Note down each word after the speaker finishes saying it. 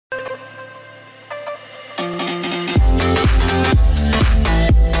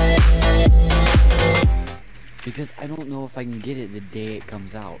Because I don't know if I can get it the day it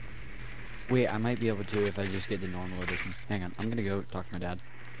comes out. Wait, I might be able to if I just get the normal edition. Hang on, I'm gonna go talk to my dad.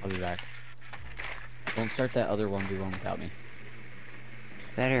 I'll be back. Don't start that other 1v1 without me.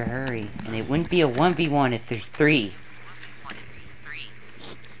 Better hurry. And it wouldn't be a 1v1 if there's 3.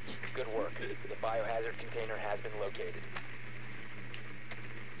 Good work. The biohazard container has been located.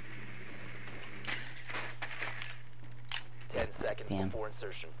 Ten seconds before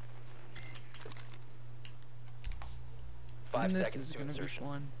insertion. 5 seconds to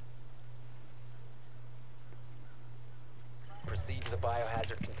insertion. Proceed to the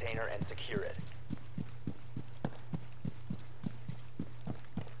biohazard container and secure it.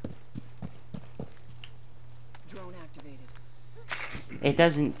 Drone activated. It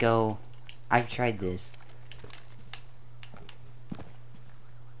doesn't go. I've tried this.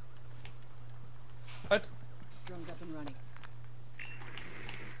 What? Drone's up and running.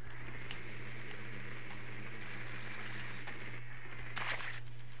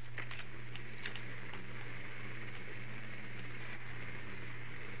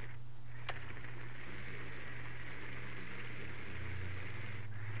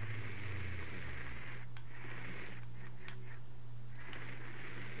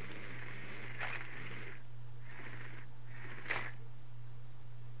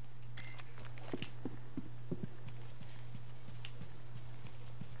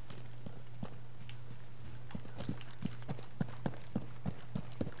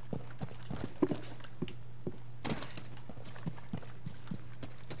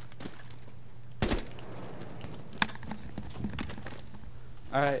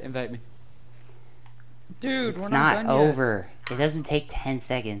 Alright, invite me. Dude, It's we're not done over. It doesn't take 10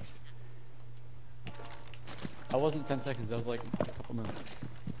 seconds. I wasn't 10 seconds, that was like a couple minutes.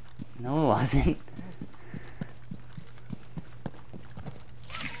 No, it wasn't.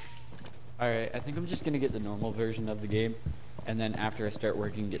 Alright, I think I'm just gonna get the normal version of the game. And then after I start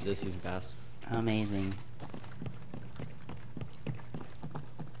working, get this season pass. Amazing.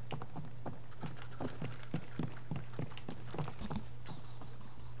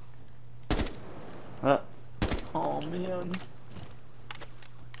 Oh, Oh man.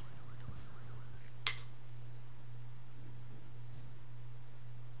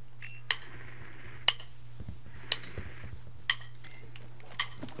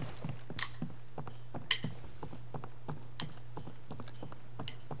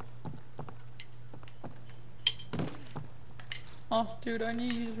 Oh, dude, I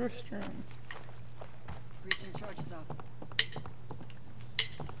need to use restroom. Breaching charges up.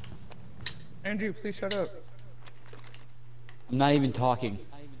 Andrew, please shut up. I'm not even talking.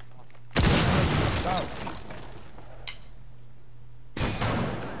 Stop.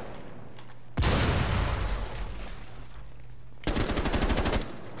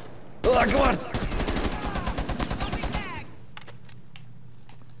 Oh, come on!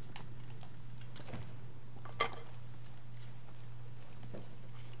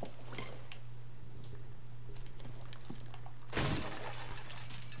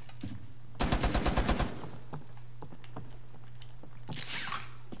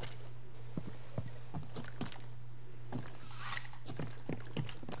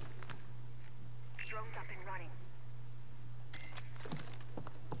 Drone's up and running.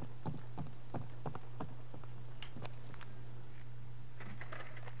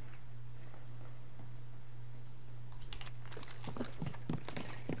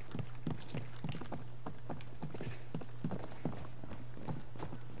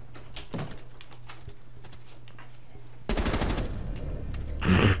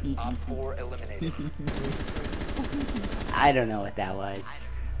 Op 4 eliminated. I don't know what that was.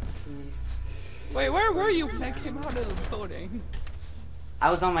 Wait, where were you when I came out of the building?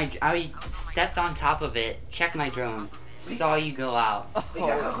 I stepped on top of it, checked my drone, saw you go out.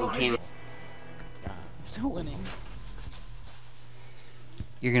 And came in. Still winning.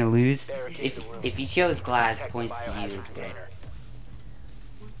 You're gonna lose. Barricade the room. If you chose glass, Protect the points to biohazard you. container.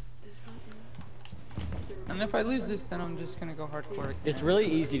 And if I lose this, then I'm just gonna go hardcore. It's really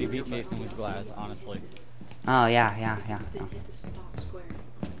easy to beat Mason with glass, honestly. Oh yeah.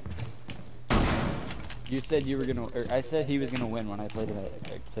 You said you were gonna, or I said he was gonna win when I played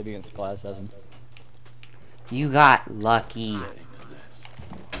against glass as him. You got lucky.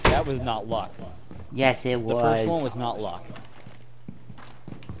 That was not luck. Yes, it The was. first one was not luck.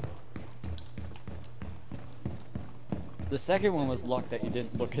 The second one was luck that you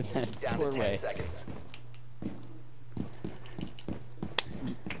didn't look at that Down to 10 doorway. seconds.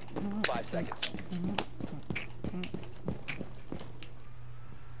 5 seconds.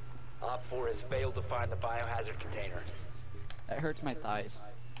 Op 4 has failed to find the biohazard container. That hurts my thighs.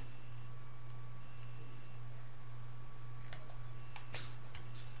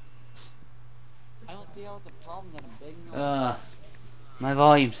 see how it's a problem that I'm begging you? My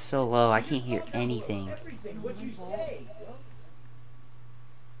volume's so low, I can't hear anything.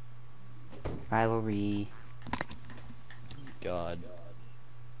 Rivalry. God.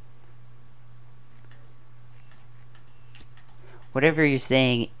 Whatever you're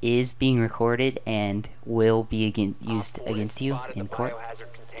saying is being recorded and will be used Op 4 against you spotted the in court.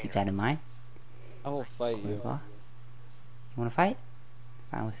 biohazard container. Keep that in mind. I will fight you. You wanna fight?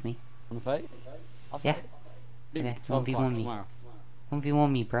 Fine with me. Wanna fight? I'll Yeah. fight. Dude, Okay, 12 o'clock 1v1 me. tomorrow.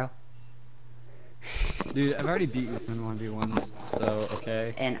 1v1 me, bro. Dude, I've already beaten you in 1v1s, so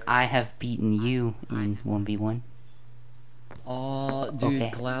okay. And I have beaten you in 1v1. Oh, dude,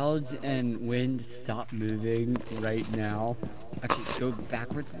 Okay. clouds and wind stop moving right now. Actually, go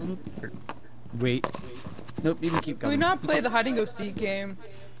backwards a little. Or, wait. Nope, you can keep Can we going. not play the hide and go seek game?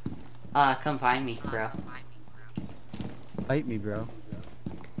 Come find me, bro. Fight me, bro.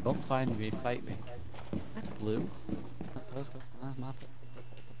 Don't find me, fight me. That's blue. That's my pistol.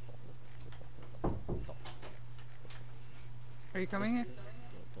 Are you coming here?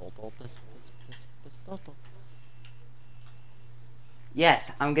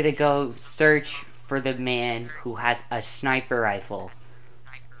 Yes, I'm gonna go search for the man who has a sniper rifle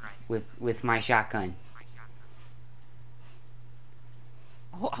with my shotgun.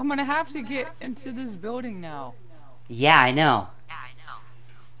 Oh, I'm gonna have to get into this building now. Yeah, I know.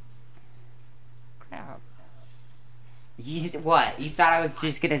 Crap. What? You thought I was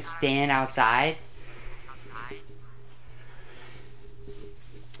just gonna stand outside?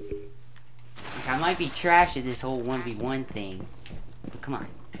 Like, I might be trash at this whole 1v1 thing. But come on.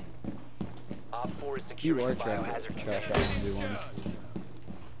 Op 4 is You securing are the trash biohazard out container.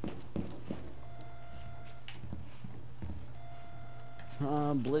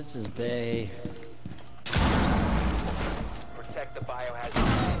 1v1s. Blizz's Bay. Protect the biohazard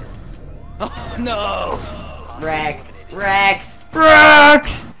container. Oh no! Wrecked! Wrecked!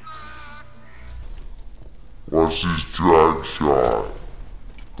 Wrecked! Watch this drag shot.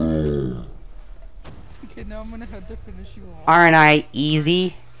 Boom. Okay, now I'm gonna have to finish you off. Aren't I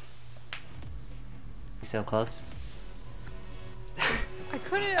easy? So close. I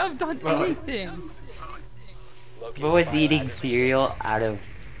couldn't have done anything. Locate But what's the eating biohazard cereal out of,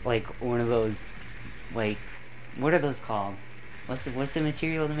 like, one of those, like, what are those called? What's the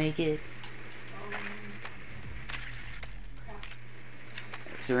material to make it?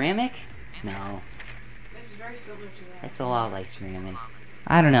 Ceramic? No. It's very similar to that. It's a lot like ceramic.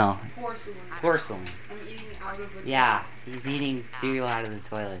 I don't know. Porcelain. Porcelain. I'm eating out of a Yeah, he's eating cereal out of the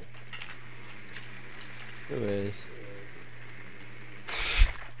toilet. Who is?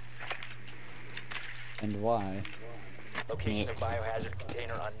 And why? Location of biohazard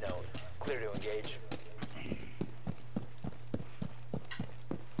container unknown. Clear to engage.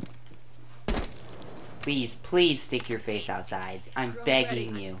 Please, please stick your face outside. I'm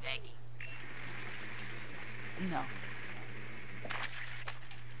begging you. No.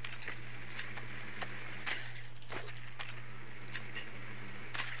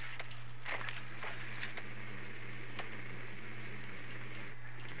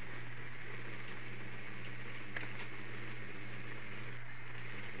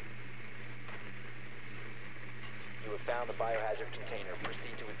 You have found the biohazard container.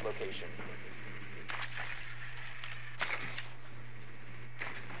 Proceed to its location.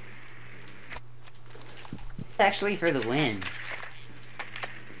 It's actually for the win.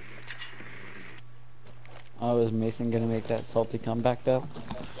 Oh, is Mason gonna make that salty comeback though?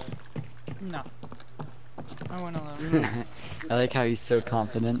 No. I went alone. I like how he's so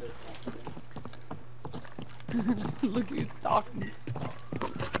confident. Look who's talking.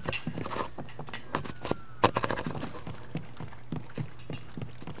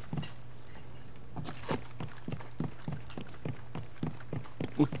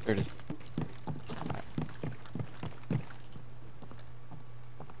 Ooh, there it is.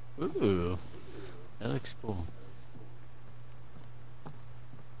 Ooh, that looks cool.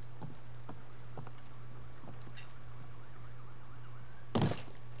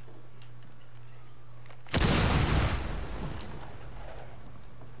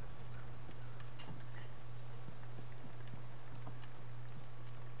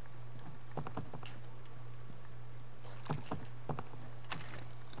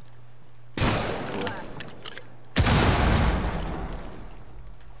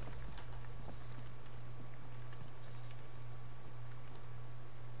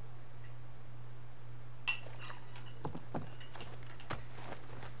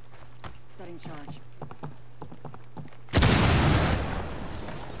 Setting charge.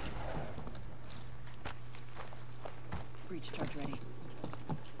 Breach charge ready.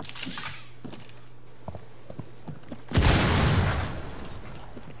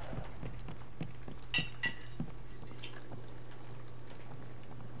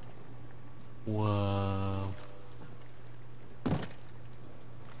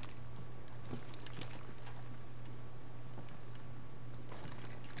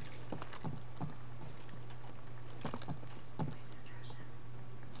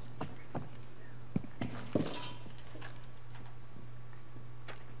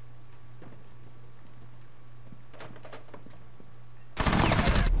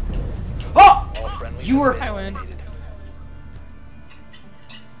 You were. I win.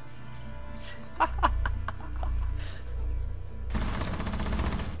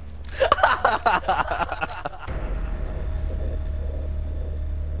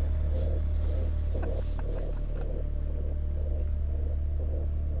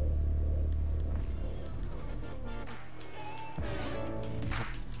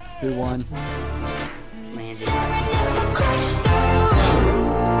 Who won? Landed.